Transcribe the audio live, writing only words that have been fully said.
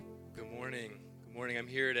morning. Good morning. I'm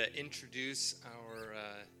here to introduce our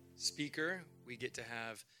speaker. We get to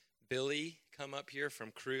have Billy come up here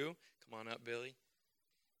from CRU. Come on up, Billy.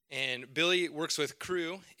 And Billy works with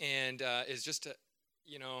CRU and is just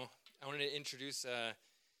I wanted to introduce.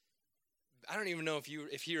 I don't even know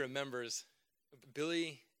if he remembers.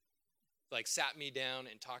 Billy sat me down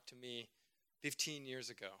and talked to me 15 years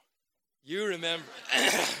ago. You remember?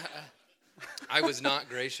 I was not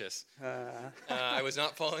gracious. I was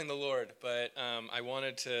not following the Lord, but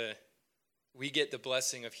we get the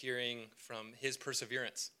blessing of hearing from his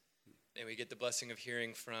perseverance. And we get the blessing of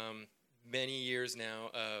hearing from many years now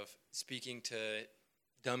of speaking to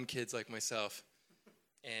dumb kids like myself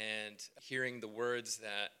and hearing the words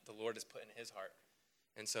that the Lord has put in his heart.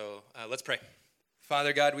 And so let's pray.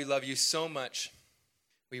 Father God, we love you so much.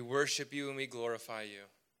 We worship you and we glorify you.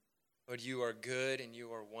 Lord, you are good and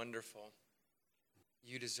you are wonderful.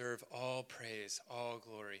 You deserve all praise, all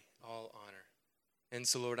glory, all honor. And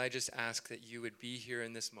so, Lord, I just ask that you would be here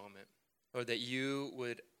in this moment. Lord, that you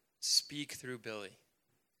would speak through Billy.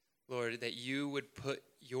 Lord, that you would put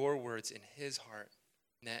your words in his heart,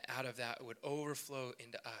 and that out of that would overflow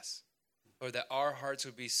into us. Lord, that our hearts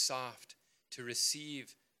would be soft to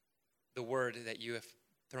receive the word that you have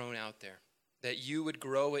thrown out there. That you would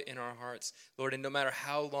grow it in our hearts, Lord, and no matter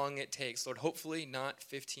how long it takes, Lord, hopefully not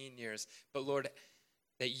 15 years, but Lord,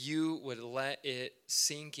 that you would let it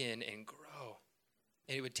sink in and grow,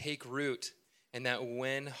 and it would take root, and that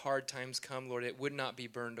when hard times come, Lord, it would not be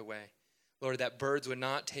burned away. Lord, that birds would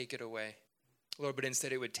not take it away, Lord, but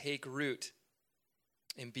instead it would take root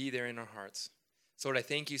and be there in our hearts. So, Lord, I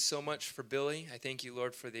thank you so much for Billy. I thank you,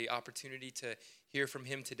 Lord, for the opportunity to hear from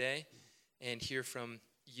him today and hear from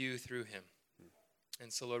you through him.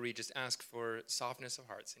 And so, Lord, we just ask for softness of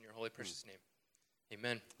hearts in your holy, precious name.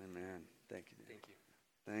 Amen. Amen. Thank you. Thank you.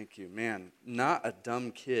 Thank you. Man, not a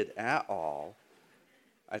dumb kid at all.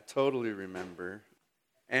 I totally remember.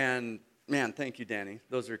 And, man, thank you, Danny.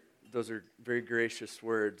 Those are very gracious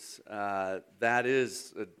words. That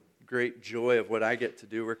is a great joy of what I get to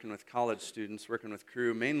do, working with college students, working with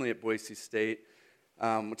CRU, mainly at Boise State,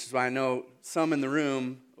 which is why I know some in the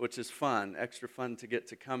room, which is fun, extra fun to get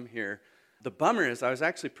to come here. The bummer is I was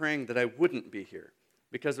actually praying that I wouldn't be here,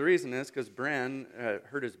 because the reason is because Bren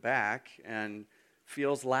hurt his back and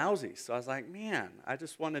feels lousy. So I was like, man, I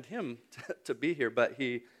just wanted him to be here, but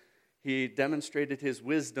he demonstrated his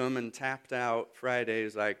wisdom and tapped out Friday.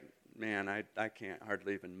 He's like, man, I can't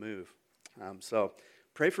hardly even move. So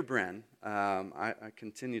pray for Bren. I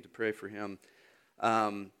continue to pray for him.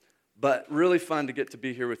 But really fun to get to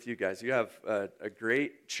be here with you guys. You have a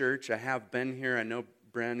great church. I have been here. I know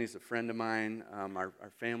Bren, he's a friend of mine. Our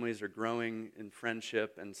families are growing in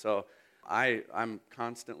friendship, and so I'm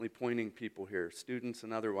constantly pointing people here, students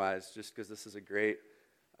and otherwise, just because this is a great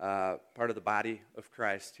part of the body of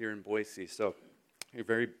Christ here in Boise. So you're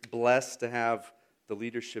very blessed to have the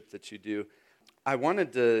leadership that you do. I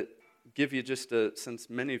wanted to give you just since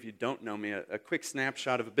many of you don't know me, a quick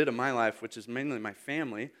snapshot of a bit of my life, which is mainly my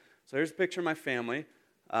family. So here's a picture of my family.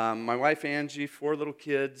 My wife, Angie, 4 little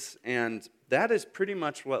kids, and that is pretty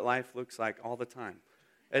much what life looks like all the time.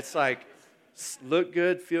 It's like, look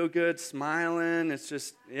good, feel good, smiling. It's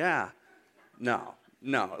just, no.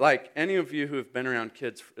 Like, any of you who have been around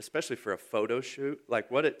kids, especially for a photo shoot,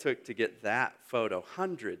 like what it took to get that photo,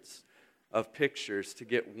 hundreds of pictures to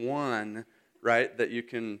get one, right, that you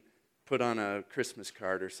can put on a Christmas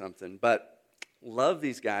card or something. But love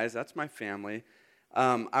these guys. That's my family.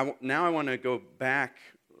 Now I want to go back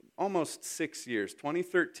almost 6 years,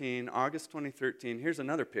 2013, August 2013. Here's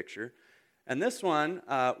another picture. And this one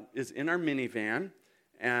is in our minivan.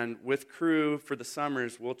 And with CRU for the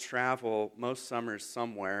summers, we'll travel most summers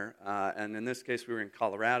somewhere. And in this case, we were in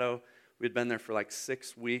Colorado. We'd been there for like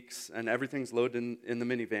 6 weeks, and everything's loaded in the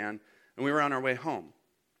minivan. And we were on our way home.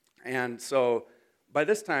 And so by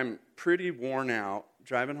this time, pretty worn out,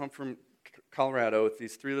 driving home from Colorado with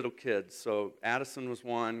these 3 little kids. So Addison was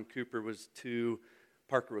 1, Cooper was 2,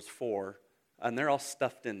 Parker was 4, and they're all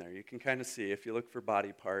stuffed in there. You can kind of see if you look for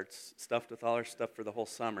body parts, stuffed with all our stuff for the whole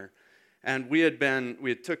summer. And we had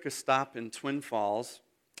took a stop in Twin Falls,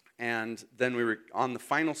 and then we were on the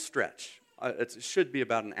final stretch. It should be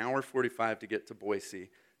about an hour 45 to get to Boise,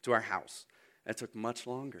 to our house. It took much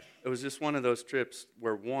longer. It was just one of those trips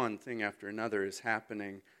where one thing after another is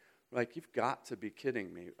happening. Like, you've got to be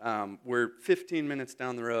kidding me. We're 15 minutes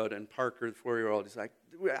down the road, and Parker, the 4-year-old, is like,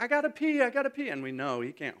 I gotta pee. And we know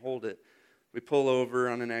he can't hold it. We pull over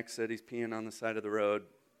on an exit. He's peeing on the side of the road,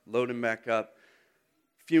 load him back up.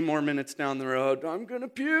 A few more minutes down the road, I'm going to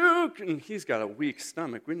puke. And he's got a weak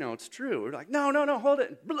stomach. We know it's true. We're like, no, hold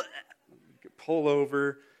it. Pull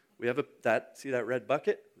over. we have see that red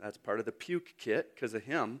bucket? That's part of the puke kit because of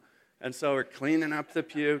him. And so we're cleaning up the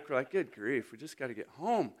puke. We're like, good grief, we just got to get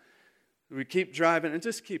home. We keep driving. It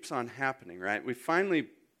just keeps on happening, right? We finally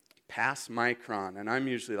pass Micron, and I'm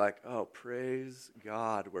usually like, oh, praise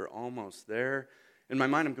God, we're almost there. In my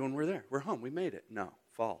mind, I'm going, we're there. We're home. We made it. No,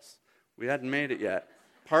 false. We hadn't made it yet.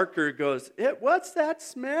 Parker goes, what's that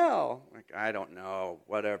smell? I'm like, I don't know,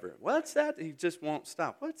 whatever. What's that? He just won't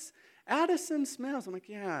stop. What's Addison smells? I'm like,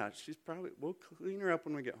 yeah, we'll clean her up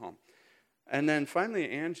when we get home. And then finally,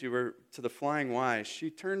 Angie, we're to the Flying Y. She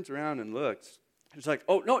turns around and looks. She's like,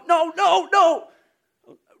 oh, no,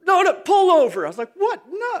 pull over. I was like, what?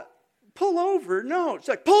 No, pull over? No. She's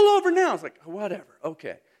like, pull over now. I was like, whatever,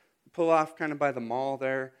 okay. Pull off kind of by the mall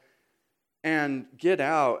there and get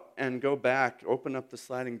out and go back, open up the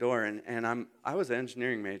sliding door. And I was an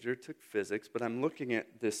engineering major, took physics, but I'm looking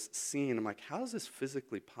at this scene. I'm like, how is this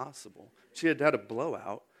physically possible? She had had a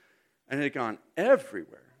blowout, and it had gone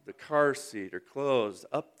everywhere. The car seat, her clothes,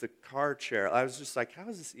 up the car chair. I was just like, how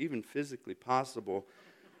is this even physically possible?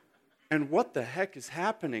 And what the heck is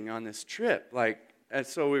happening on this trip? And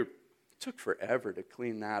so it took forever to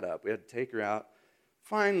clean that up. We had to take her out.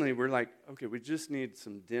 Finally, we're like, okay, we just need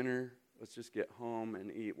some dinner. Let's just get home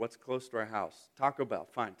and eat. What's close to our house? Taco Bell.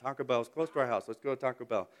 Fine, Taco Bell's close to our house. Let's go to Taco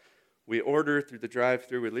Bell. We order through the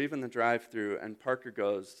drive-thru. We leave in the drive-thru, and Parker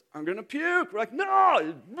goes, I'm going to puke. We're like,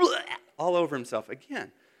 no! All over himself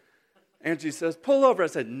again. Angie says, pull over. I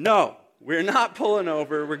said, no, we're not pulling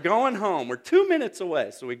over. We're going home. We're 2 minutes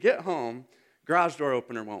away. So we get home. Garage door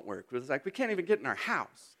opener won't work. It was like, we can't even get in our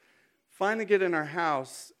house. Finally get in our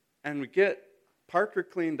house, and we get Parker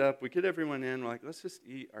cleaned up. We get everyone in. We're like, let's just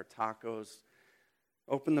eat our tacos.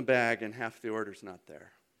 Open the bag, and half the order's not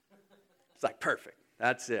there. It's like, perfect.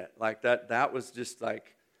 That's it. Like that was just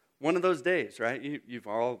like one of those days, right? You've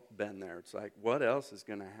all been there. It's like, what else is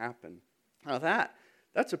going to happen? Now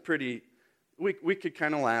that's a pretty... We could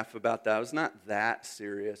kind of laugh about that. It was not that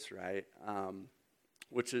serious, right?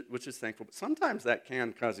 Which is thankful. But sometimes that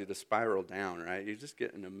can cause you to spiral down, right? You just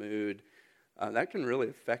get in a mood. That can really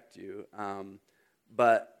affect you.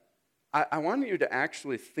 But I want you to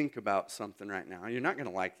actually think about something right now. You're not going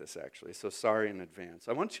to like this, actually, so sorry in advance.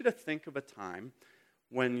 I want you to think of a time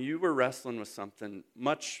when you were wrestling with something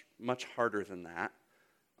much, much harder than that.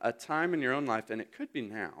 A time in your own life, and it could be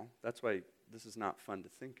now. That's why this is not fun to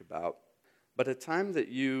think about. But a time that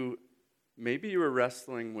maybe you were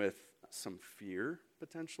wrestling with some fear,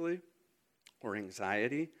 potentially, or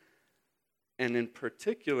anxiety. And in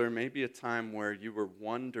particular, maybe a time where you were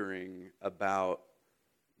wondering about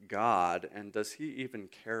God, and does he even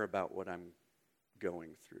care about what I'm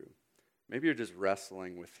going through? Maybe you're just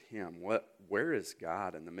wrestling with him. Where is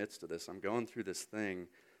God in the midst of this? I'm going through this thing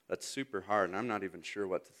that's super hard, and I'm not even sure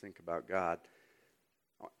what to think about God.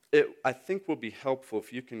 I think will be helpful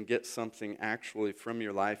if you can get something actually from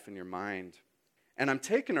your life and your mind. And I'm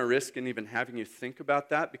taking a risk in even having you think about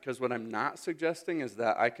that, because what I'm not suggesting is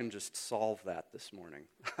that I can just solve that this morning.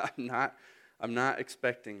 I'm not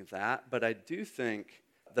expecting that, but I do think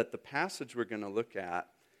that the passage we're going to look at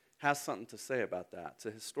has something to say about that. It's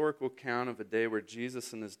a historical account of a day where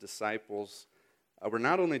Jesus and his disciples were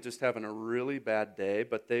not only just having a really bad day,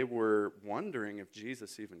 but they were wondering if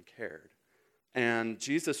Jesus even cared. And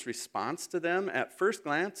Jesus' response to them, at first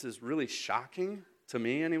glance, is really shocking, to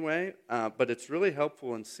me anyway, but it's really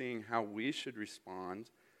helpful in seeing how we should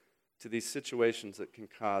respond to these situations that can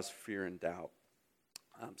cause fear and doubt.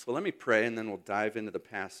 So let me pray, and then we'll dive into the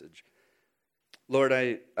passage. Lord,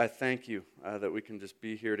 I thank you that we can just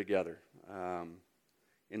be here together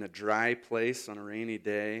in a dry place on a rainy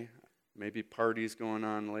day, maybe parties going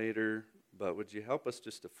on later, but would you help us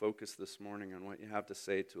just to focus this morning on what you have to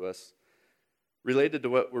say to us related to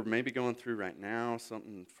what we're maybe going through right now,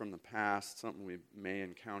 something from the past, something we may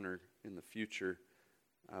encounter in the future.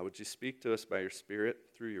 Would you speak to us by your Spirit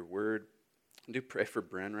through your word? I do pray for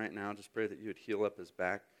Bren right now. Just pray that you would heal up his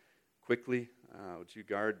back quickly. Would you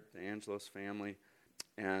guard the Angelos family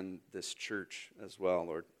and this church as well,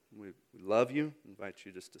 Lord? We love you. Invite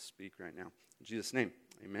you just to speak right now. In Jesus' name,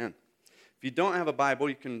 amen. If you don't have a Bible,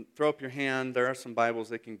 you can throw up your hand. There are some Bibles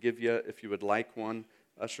they can give you if you would like one.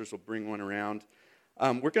 Ushers will bring one around.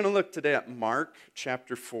 We're going to look today at Mark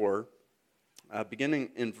chapter 4, beginning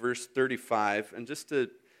in verse 35. And just to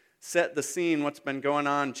set the scene, what's been going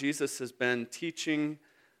on, Jesus has been teaching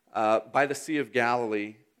by the Sea of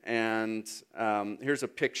Galilee. And here's a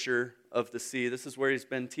picture of the sea. This is where he's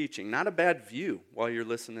been teaching. Not a bad view while you're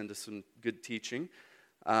listening to some good teaching.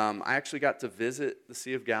 I actually got to visit the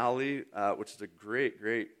Sea of Galilee, which is a great,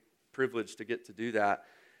 great privilege to get to do that.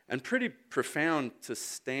 And pretty profound to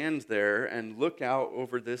stand there and look out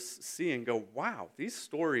over this sea and go, wow, these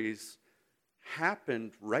stories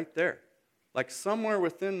happened right there. Like somewhere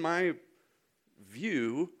within my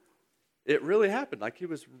view, it really happened. Like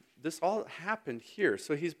this all happened here.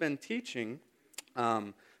 So he's been teaching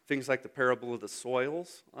things like the parable of the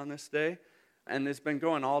soils on this day, and it's been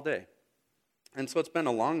going all day. And so it's been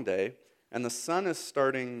a long day, and the sun is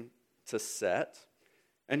starting to set,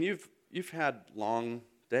 and you've had long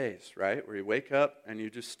days, right? Where you wake up and you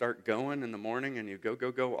just start going in the morning and you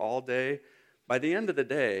go all day. By the end of the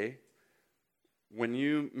day, when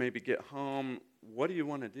you maybe get home, what do you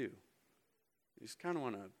want to do? You just kind of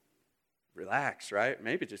want to relax, right?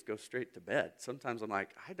 Maybe just go straight to bed. Sometimes I'm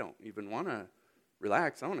like, I don't even want to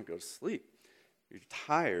relax. I want to go to sleep. You're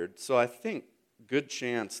tired. So I think good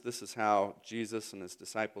chance this is how Jesus and his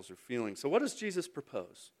disciples are feeling. So what does Jesus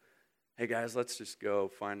propose? Hey guys, let's just go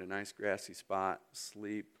find a nice grassy spot,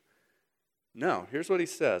 sleep. No, here's what he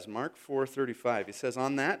says. Mark 4:35. He says,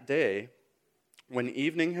 on that day, when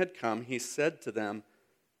evening had come, he said to them,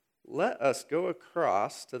 let us go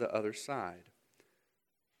across to the other side.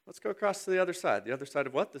 Let's go across to the other side. The other side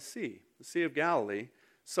of what? The Sea of Galilee.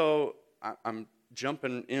 So I'm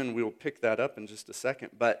jumping in. We'll pick that up in just a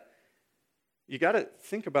second. But you got to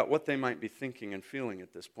think about what they might be thinking and feeling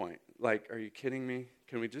at this point. Like, are you kidding me?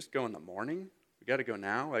 Can we just go in the morning? We got to go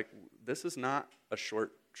now? Like, this is not a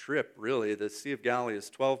short trip, really. The Sea of Galilee is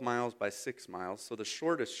 12 miles by 6 miles, so the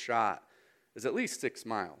shortest shot is at least 6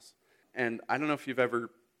 miles. And I don't know if you've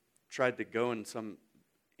ever tried to go in some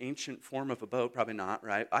ancient form of a boat. Probably not,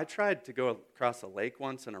 right? I tried to go across a lake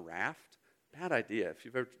once in a raft. Bad idea. If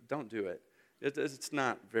you've ever, don't do it. It's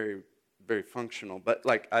not very, very functional. But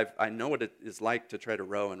like I know what it is like to try to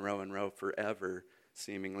row and row and row forever,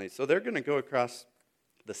 seemingly. So they're going to go across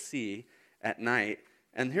the sea at night.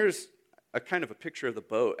 And here's a kind of a picture of the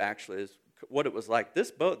boat, actually, is what it was like.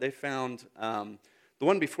 This boat, they found, the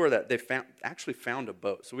one before that, they actually found a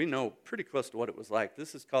boat. So we know pretty close to what it was like.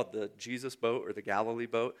 This is called the Jesus boat or the Galilee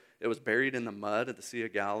boat. It was buried in the mud of the Sea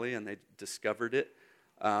of Galilee, and they discovered it,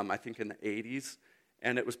 I think, in the 80s.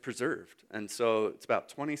 And it was preserved. And so it's about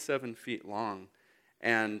 27 feet long.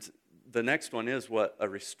 And the next one is what a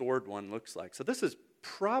restored one looks like. So this is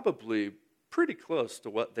probably pretty close to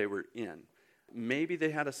what they were in. Maybe they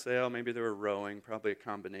had a sail, maybe they were rowing, probably a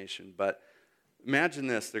combination. But imagine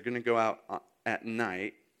this, they're going to go out at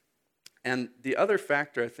night. And the other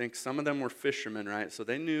factor, I think, some of them were fishermen, right? So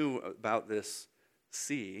they knew about this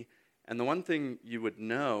sea. And the one thing you would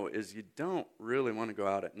know is you don't really want to go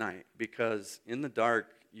out at night because in the dark,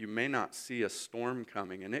 you may not see a storm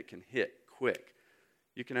coming, and it can hit quick.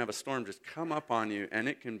 You can have a storm just come up on you, and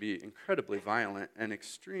it can be incredibly violent and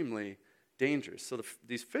extremely dangerous. So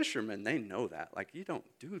these fishermen, they know that. Like, you don't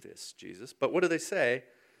do this, Jesus. But what do they say?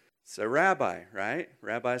 It's a rabbi, right?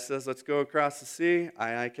 Rabbi says, let's go across the sea.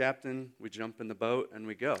 Aye, aye, Captain. We jump in the boat, and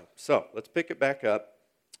we go. So let's pick it back up.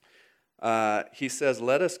 He says,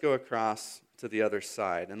 let us go across to the other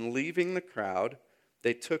side. And leaving the crowd,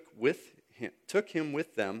 they took him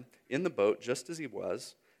with them in the boat just as he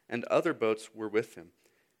was, and other boats were with him.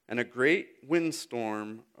 And a great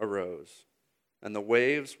windstorm arose, and the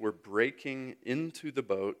waves were breaking into the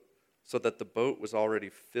boat so that the boat was already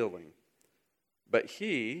filling. But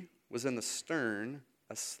he was in the stern,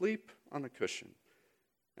 asleep on a cushion.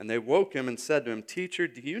 And they woke him and said to him, Teacher,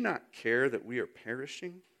 do you not care that we are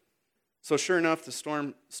perishing? So sure enough, the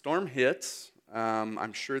storm hits.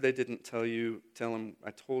 I'm sure they didn't tell him,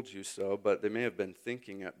 I told you so, but they may have been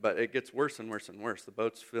thinking it. But it gets worse and worse and worse. The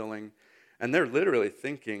boat's filling, and they're literally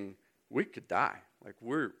thinking, we could die. Like,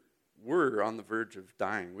 we're on the verge of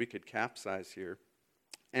dying. We could capsize here.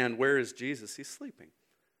 And where is Jesus? He's sleeping.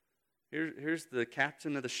 Here's the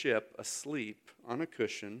captain of the ship asleep on a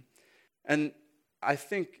cushion. And I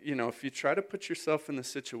think, if you try to put yourself in the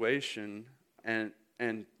situation and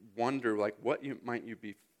wonder, like, what might you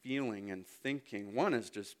be feeling and thinking, one is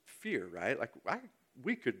just fear, right? Like,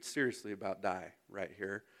 we could seriously about die right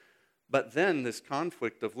here. But then this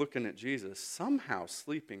conflict of looking at Jesus, somehow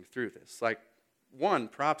sleeping through this. Like, one,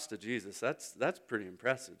 props to Jesus. That's pretty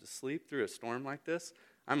impressive. To sleep through a storm like this.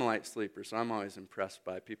 I'm a light sleeper, so I'm always impressed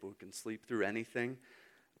by people who can sleep through anything.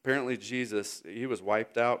 Apparently Jesus, he was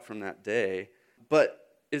wiped out from that day. But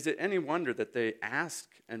is it any wonder that they ask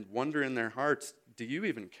and wonder in their hearts, do you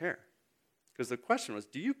even care? Because the question was,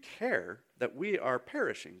 do you care that we are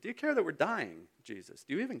perishing? Do you care that we're dying, Jesus?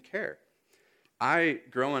 Do you even care?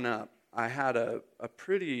 Growing up, I had a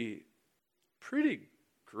pretty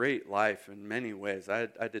great life in many ways.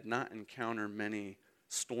 I did not encounter many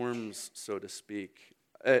storms, so to speak.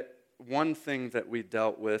 One thing that we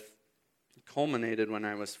dealt with culminated when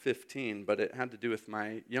I was 15, but it had to do with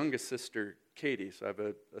my youngest sister, Katie. So I have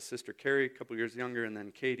a sister, Carrie, a couple years younger, and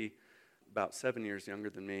then Katie, about 7 years younger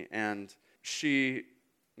than me. And she,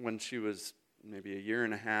 when she was maybe a year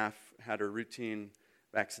and a half, had her routine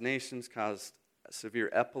vaccinations, caused severe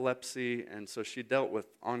epilepsy, and so she dealt with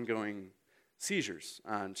ongoing seizures.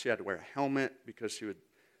 And she had to wear a helmet because she would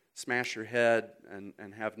smash her head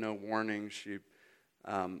and have no warning.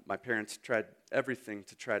 My parents tried everything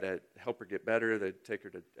to try to help her get better. They'd take her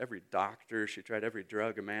to every doctor. She tried every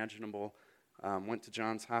drug imaginable. Went to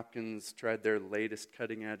Johns Hopkins, tried their latest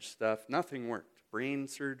cutting-edge stuff. Nothing worked. Brain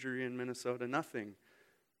surgery in Minnesota, nothing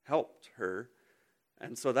helped her.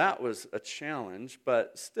 And so that was a challenge,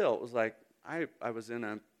 but still, it was like I was in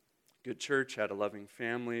a good church, had a loving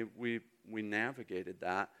family. We navigated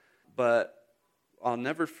that. But I'll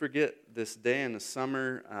never forget this day in the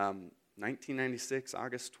summer, 1996,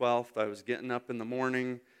 August 12th. I was getting up in the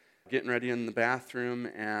morning, getting ready in the bathroom,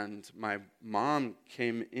 and my mom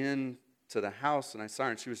came in to the house, and I saw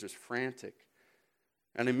her, and she was just frantic.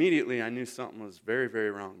 And immediately I knew something was very,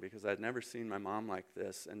 very wrong because I'd never seen my mom like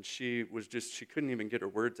this. And she couldn't even get her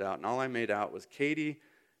words out. And all I made out was Katie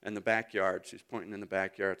in the backyard. She's pointing in the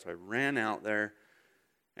backyard. So I ran out there.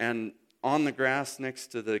 And on the grass next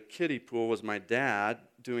to the kiddie pool was my dad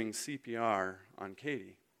doing CPR on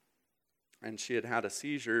Katie. And she had had a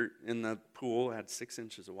seizure in the pool, had 6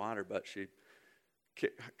 inches of water, but she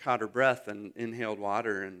caught her breath and inhaled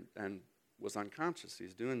water and was unconscious.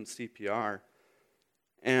 He's doing CPR.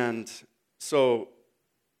 And so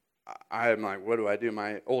I'm like, what do I do?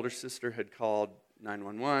 My older sister had called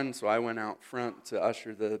 911, so I went out front to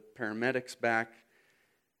usher the paramedics back.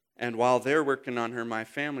 And while they're working on her, my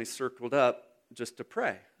family circled up just to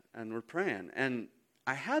pray. And we're praying. And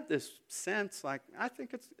I had this sense, like, I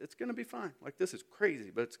think it's going to be fine. Like, this is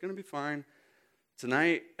crazy, but it's going to be fine.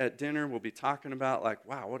 Tonight at dinner, we'll be talking about, like,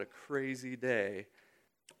 wow, what a crazy day.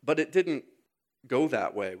 But it didn't go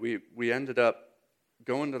that way. We ended up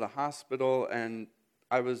going to the hospital, and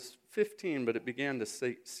I was 15, but it began to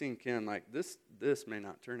sink in, like, this may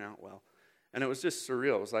not turn out well. And it was just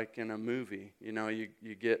surreal. It was like in a movie. You know,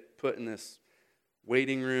 you get put in this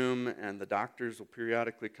waiting room, and the doctors will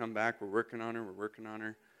periodically come back. We're working on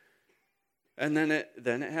her. And then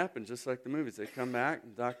it happened, just like the movies. They come back,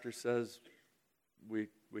 and the doctor says, we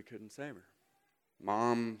couldn't save her.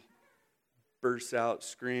 Mom bursts out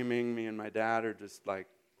screaming. Me and my dad are just like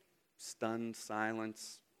stunned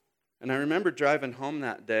silence. And I remember driving home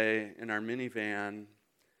that day in our minivan,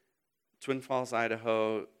 Twin Falls,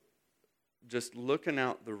 Idaho, just looking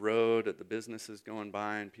out the road at the businesses going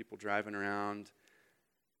by and people driving around.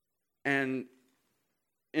 And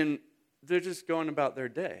they're just going about their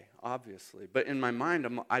day, obviously. But in my mind,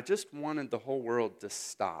 I just wanted the whole world to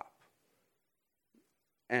stop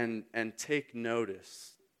and take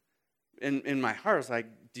notice. In my heart, I was like,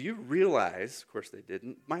 do you realize, of course they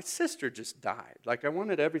didn't, my sister just died. Like, I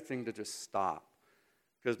wanted everything to just stop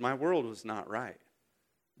because my world was not right.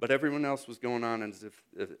 But everyone else was going on as if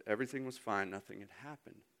everything was fine, nothing had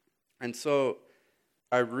happened. And so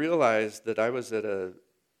I realized that I was at a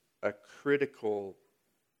critical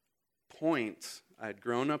point. I had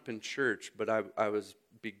grown up in church, but I was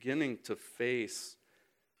beginning to face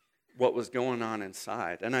what was going on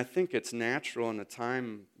inside. And I think it's natural in a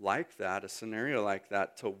time like that, a scenario like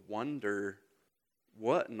that, to wonder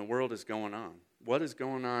what in the world is going on. What is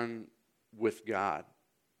going on with God?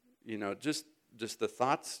 You know, just the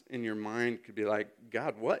thoughts in your mind could be like,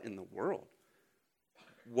 God, what in the world?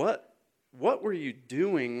 What were you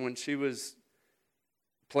doing when she was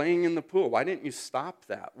playing in the pool? Why didn't you stop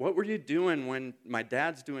that? What were you doing when my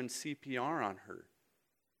dad's doing CPR on her?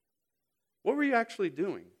 What were you actually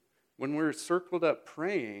doing when we're circled up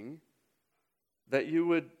praying that you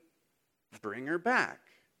would bring her back?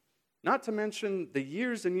 Not to mention the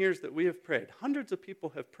years and years that we have prayed. Hundreds of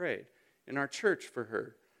people have prayed in our church for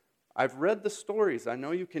her. I've read the stories. I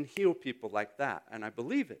know you can heal people like that, and I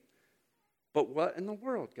believe it. But what in the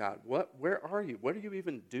world, God? Where are you? What are you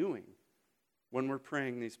even doing when we're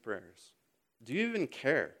praying these prayers? Do you even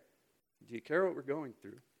care? Do you care what we're going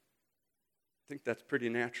through? I think that's a pretty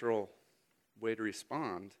natural way to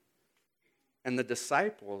respond. And the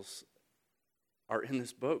disciples are in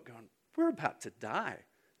this boat going, we're about to die.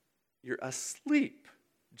 You're asleep.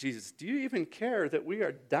 Jesus, do you even care that we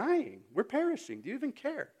are dying? We're perishing. Do you even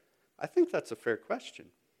care? I think that's a fair question.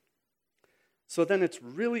 So then it's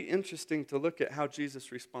really interesting to look at how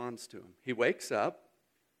Jesus responds to him. He wakes up,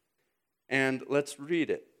 and let's read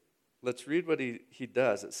it. Let's read what he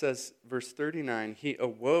does. It says, verse 39, he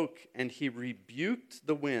awoke and he rebuked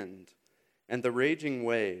the wind and the raging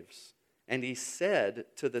waves, And he said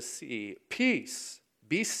to the sea, "Peace,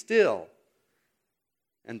 be still."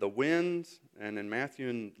 And the wind, and in Matthew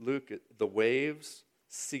and Luke, the waves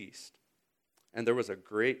ceased. And there was a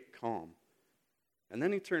great calm. And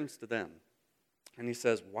then he turns to them, and he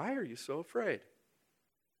says, "Why are you so afraid?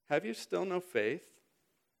 Have you still no faith?"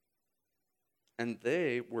 And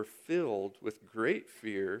they were filled with great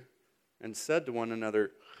fear and said to one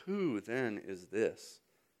another, "Who then is this,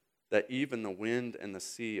 that even the wind and the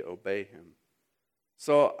sea obey him?"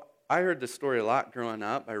 So I heard this story a lot growing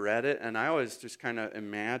up. I read it, and I always just kind of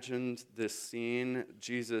imagined this scene.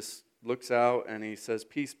 Jesus looks out, and he says,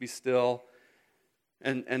 "Peace, be still."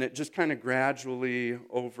 And it just kind of gradually,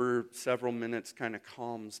 over several minutes, kind of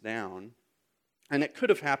calms down. And it could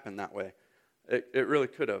have happened that way. It really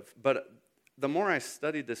could have. But the more I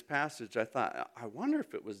studied this passage, I thought, I wonder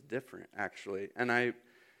if it was different, actually. And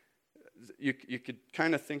you could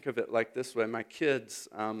kind of think of it like this way. My kids,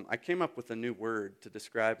 I came up with a new word to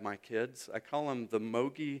describe my kids. I call them the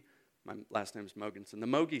Mogi, my last name is Mogensen, the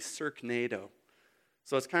Mogi Circnado.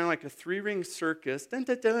 So it's kind of like a 3-ring circus,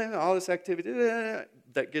 all this activity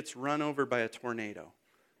that gets run over by a tornado.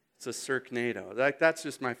 It's a Circnado. That's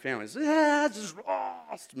just my family. It's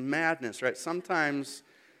just madness, right? Sometimes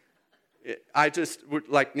I just would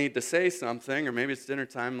need to say something, or maybe it's dinner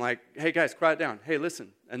time, like, "Hey guys, quiet down. Hey,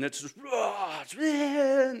 listen." And it's just,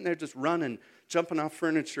 and they're just running, jumping off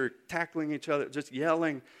furniture, tackling each other, just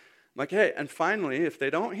yelling. I'm like, "Hey," and finally, if they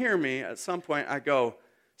don't hear me, at some point I go,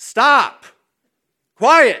 "Stop!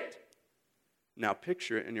 Quiet!" Now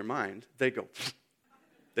picture it in your mind. They go,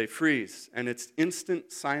 they freeze, and it's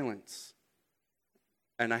instant silence.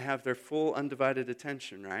 And I have their full undivided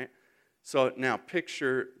attention, right? So now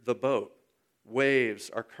picture the boat. Waves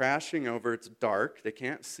are crashing over. It's dark. They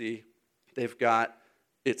can't see.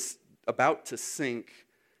 It's about to sink.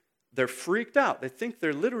 They're freaked out. They think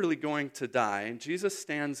they're literally going to die. And Jesus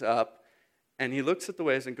stands up, and he looks at the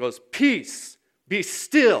waves and goes, "Peace, be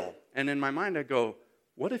still." And in my mind I go,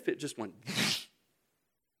 what if it just went,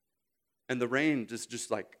 and the rain is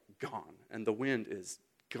just gone, and the wind is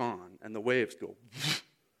gone, and the waves go,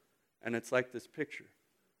 and it's like this picture,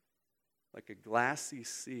 like a glassy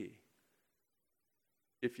sea.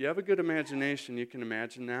 If you have a good imagination, you can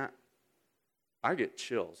imagine that. I get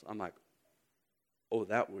chills. I'm like, oh,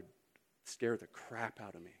 that would scare the crap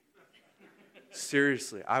out of me.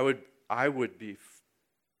 Seriously, I would be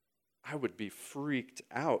freaked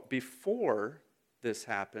out. Before this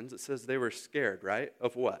happens, it says they were scared, right?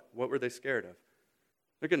 Of what? What were they scared of?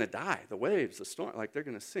 They're going to die. The waves, the storm, they're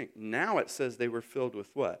going to sink. Now it says they were filled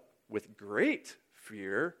with what? With great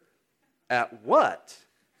fear. At what?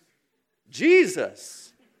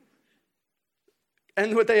 Jesus.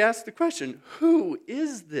 And what they asked the question, who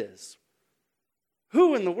is this?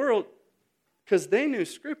 Who in the world? Because they knew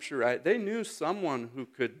Scripture, right? They knew someone who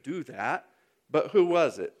could do that. But who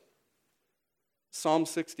was it? Psalm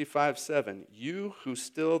 65:7. You who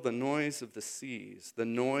still the noise of the seas, the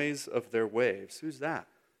noise of their waves. Who's that?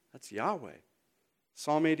 That's Yahweh.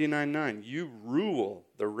 Psalm 89:9. You rule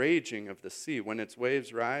the raging of the sea. When its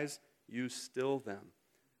waves rise, you still them.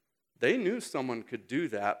 They knew someone could do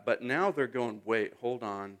that, but now they're going, wait, hold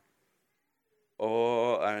on.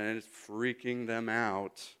 Oh, and it's freaking them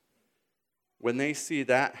out. When they see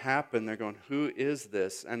that happen, they're going, who is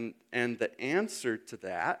this? And the answer to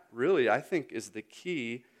that, really, I think, is the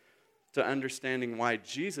key to understanding why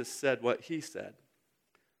Jesus said what he said.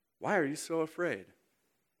 Why are you so afraid?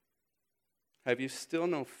 Have you still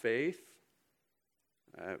no faith?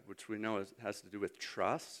 Which we know has to do with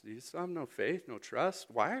trust. You still have no faith, no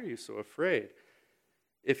trust? Why are you so afraid?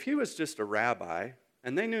 If he was just a rabbi,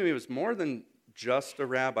 and they knew he was more than just a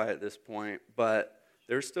rabbi at this point, but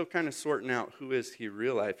they're still kind of sorting out who is he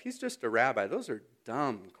real life. He's just a rabbi. Those are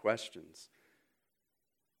dumb questions.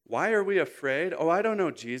 Why are we afraid? Oh, I don't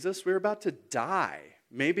know, Jesus. We're about to die.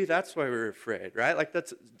 Maybe that's why we're afraid, right?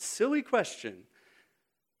 That's a silly question.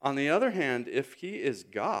 On the other hand, if he is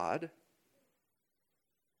God,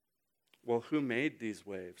 well, who made these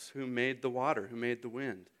waves? Who made the water? Who made the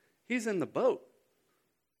wind? He's in the boat.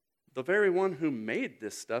 The very one who made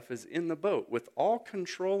this stuff is in the boat with all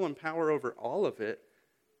control and power over all of it.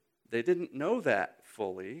 They didn't know that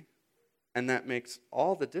fully, and that makes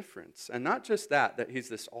all the difference. And not just that he's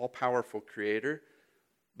this all-powerful creator,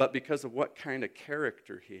 but because of what kind of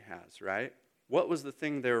character he has, right? What was the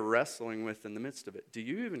thing they were wrestling with in the midst of it? Do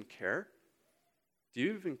you even care? Do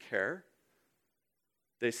you even care?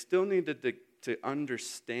 They still needed to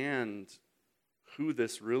understand who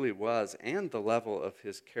this really was and the level of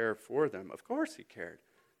his care for them. Of course he cared.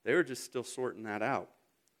 They were just still sorting that out.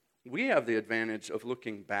 We have the advantage of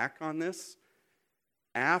looking back on this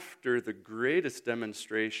after the greatest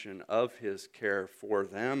demonstration of his care for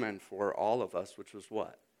them and for all of us, which was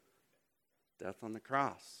what? Death on the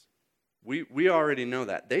cross. We already know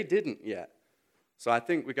that. They didn't yet. So I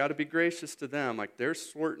think we got to be gracious to them. Like, they're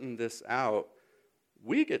sorting this out.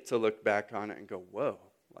 We get to look back on it and go, whoa,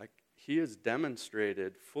 like, he has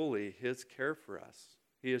demonstrated fully his care for us.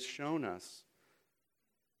 He has shown us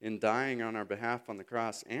in dying on our behalf on the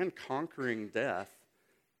cross and conquering death,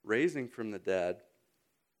 raising from the dead,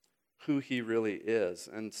 who he really is.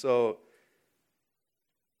 And so,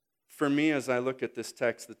 for me, as I look at this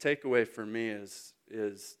text, the takeaway for me is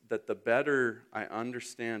that the better I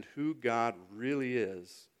understand who God really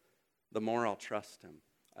is, the more I'll trust him.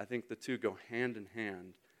 I think the two go hand in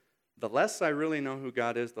hand. The less I really know who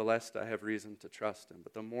God is, the less I have reason to trust him.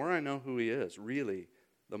 But the more I know who he is, really,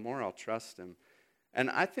 the more I'll trust him. And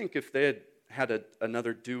I think if they had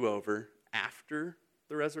another do-over after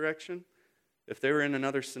the resurrection, if they were in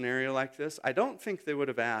another scenario like this, I don't think they would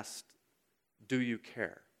have asked, do you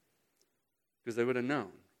care? Because they would have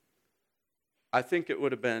known. I think it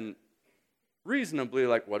would have been reasonably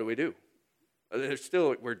like, what do we do?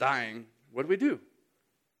 We're dying. What do we do?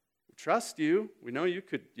 We trust you. We know you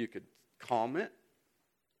could calm it.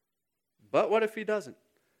 But what if he doesn't?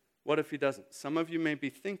 What if he doesn't? Some of you may be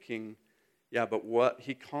thinking, yeah, but what?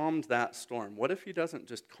 He calmed that storm. What if he doesn't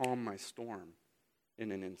just calm my storm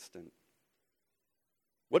in an instant?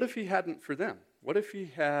 What if he hadn't for them? What if he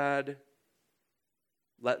had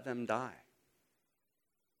let them die?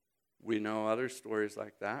 We know other stories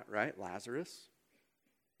like that, right? Lazarus.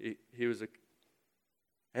 He was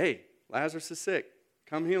hey, Lazarus is sick.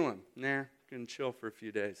 Come heal him. Nah, can chill for a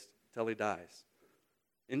few days till he dies.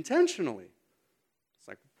 Intentionally. It's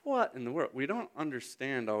like, what in the world? We don't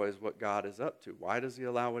understand always what God is up to. Why does he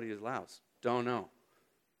allow what he allows? Don't know.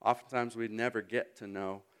 Oftentimes we never get to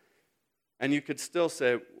know. And you could still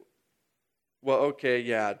say, well, okay,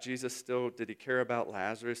 yeah, Jesus still, did he care about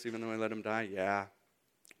Lazarus even though he let him die? Yeah.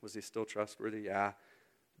 Was he still trustworthy? Yeah.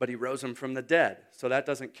 But he rose him from the dead, so that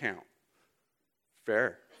doesn't count.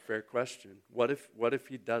 Fair question. What if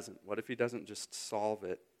he doesn't? What if he doesn't just solve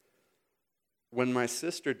it? When my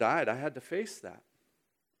sister died, I had to face that.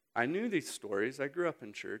 I knew these stories. I grew up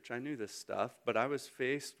in church. I knew this stuff, but I was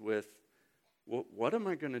faced with, well, what am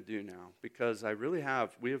I going to do now? Because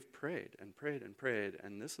we have prayed and prayed and prayed,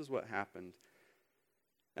 and this is what happened.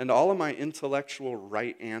 And all of my intellectual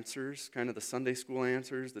right answers, kind of the Sunday school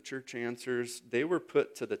answers, the church answers, they were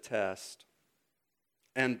put to the test.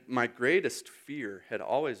 And my greatest fear had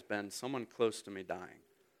always been someone close to me dying.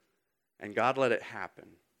 And God let it happen.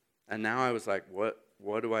 And now I was like,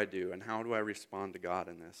 what do I do? And how do I respond to God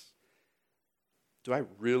in this? Do I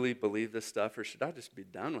really believe this stuff, or should I just be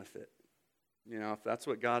done with it? You know, if that's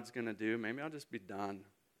what God's going to do, maybe I'll just be done.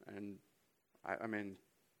 And I mean,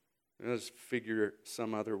 let's figure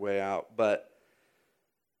some other way out. But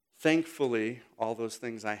thankfully, all those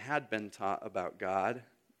things I had been taught about God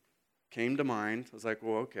came to mind. I was like,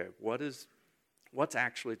 well, okay, what's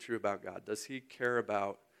actually true about God? Did he care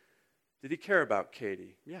about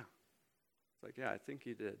Katie? Yeah. It's like, yeah, I think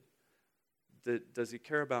he did. Does he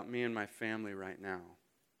care about me and my family right now?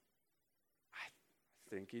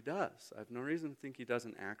 I think he does. I have no reason to think he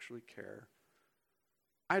doesn't actually care.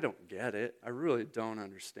 I don't get it. I really don't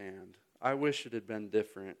understand. I wish it had been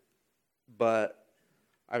different. But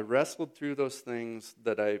I wrestled through those things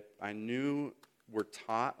that I knew were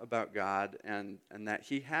taught about God and that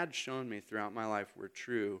he had shown me throughout my life were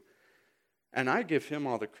true. And I give him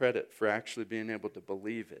all the credit for actually being able to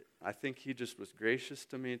believe it. I think he just was gracious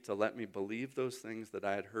to me to let me believe those things that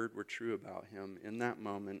I had heard were true about him in that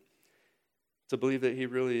moment. To believe that he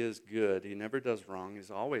really is good. He never does wrong.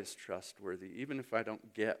 He's always trustworthy, even if I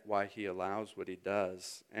don't get why he allows what he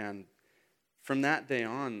does. And from that day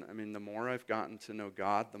on, I mean, the more I've gotten to know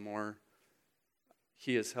God, the more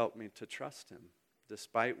he has helped me to trust him,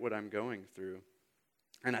 despite what I'm going through.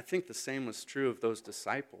 And I think the same was true of those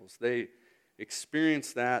disciples. They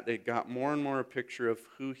experienced that. They got more and more a picture of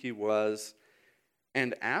who he was.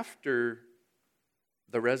 And after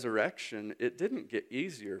the resurrection, it didn't get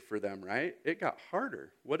easier for them, right? It got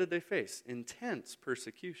harder. What did they face? Intense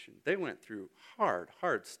persecution. They went through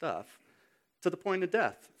hard stuff to the point of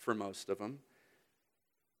death for most of them.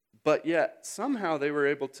 But yet, somehow they were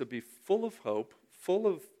able to be full of hope, full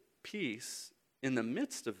of peace in the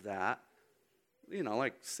midst of that, you know,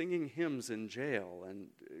 like singing hymns in jail and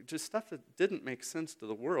just stuff that didn't make sense to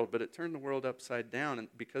the world, but it turned the world upside down and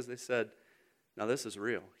because they said, now this is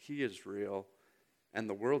real. He is real. And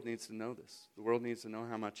the world needs to know this. The world needs to know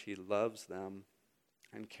how much he loves them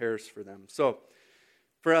and cares for them. So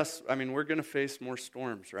For us, I mean, we're going to face more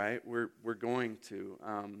storms, right? We're going to.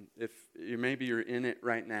 If maybe you're in it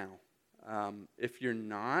right now. If you're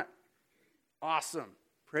not, awesome.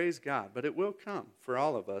 Praise God. But it will come for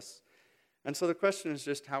all of us. And so the question is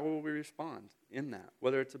just, how will we respond in that?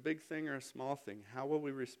 Whether it's a big thing or a small thing, how will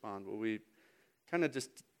we respond? Will we kind of just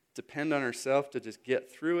depend on ourselves to just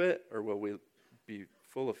get through it? Or will we be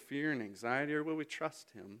full of fear and anxiety? Or will we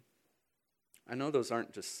trust Him? I know those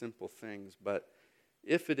aren't just simple things, but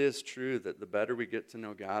if it is true that the better we get to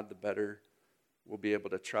know God, the better we'll be able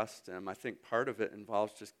to trust Him, I think part of it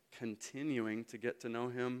involves just continuing to get to know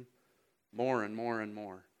Him more and more and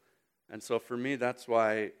more. And so for me, that's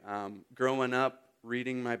why growing up,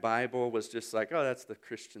 reading my Bible was just like, oh, that's the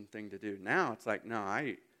Christian thing to do. Now it's like, no,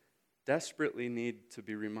 I desperately need to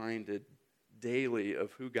be reminded daily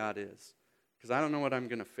of who God is. Because I don't know what I'm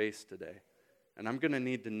going to face today. And I'm going to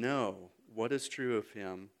need to know what is true of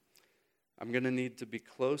Him. I'm going to need to be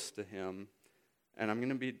close to Him, and I'm going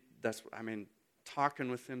to be, talking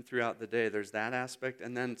with Him throughout the day. There's that aspect,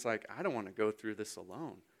 and then it's like, I don't want to go through this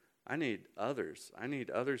alone. I need others. I need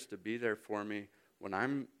others to be there for me when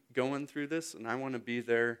I'm going through this, and I want to be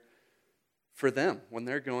there for them when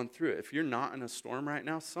they're going through it. If you're not in a storm right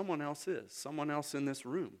now, someone else is. Someone else in this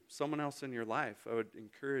room. Someone else in your life. I would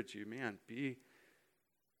encourage you, man, be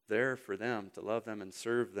there for them, to love them and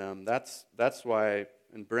serve them. That's why,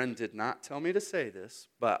 and Bren did not tell me to say this,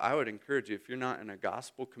 but I would encourage you, if you're not in a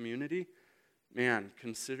gospel community, man,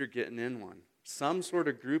 consider getting in one. Some sort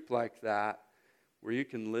of group like that where you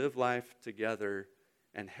can live life together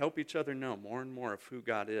and help each other know more and more of who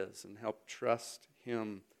God is and help trust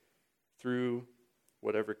Him through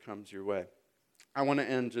whatever comes your way. I want to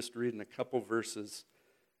end just reading a couple verses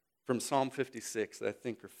from Psalm 56 that I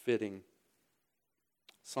think are fitting.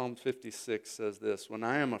 Psalm 56 says this: when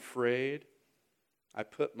I am afraid, I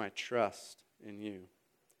put my trust in you,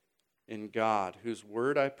 in God, whose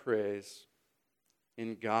word I praise.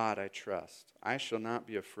 In God I trust. I shall not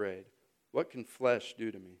be afraid. What can flesh do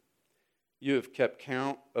to me? You have kept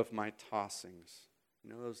count of my tossings.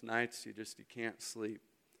 You know those nights you can't sleep.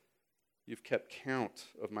 You've kept count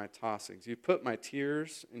of my tossings. You put my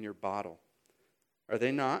tears in your bottle. Are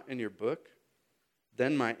they not in your book?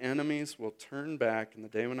 Then my enemies will turn back in the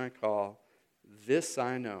day when I call. This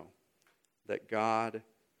I know, that God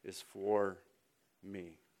is for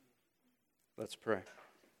me. Let's pray.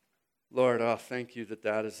 Lord, thank you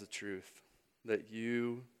that is the truth, that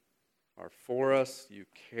you are for us, you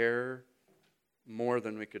care more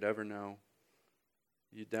than we could ever know.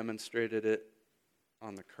 You demonstrated it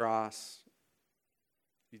on the cross.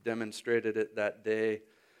 You demonstrated it that day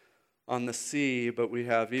on the sea, but we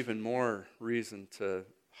have even more reason to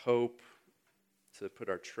hope, to put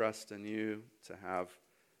our trust in you, to have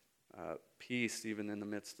peace even in the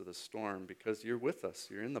midst of the storm, because you're with us.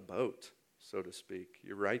 You're in the boat, so to speak.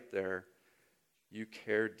 You're right there. You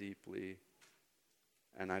care deeply,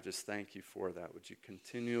 and I just thank you for that. Would you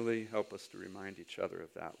continually help us to remind each other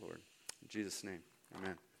of that, Lord? In Jesus' name,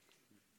 amen.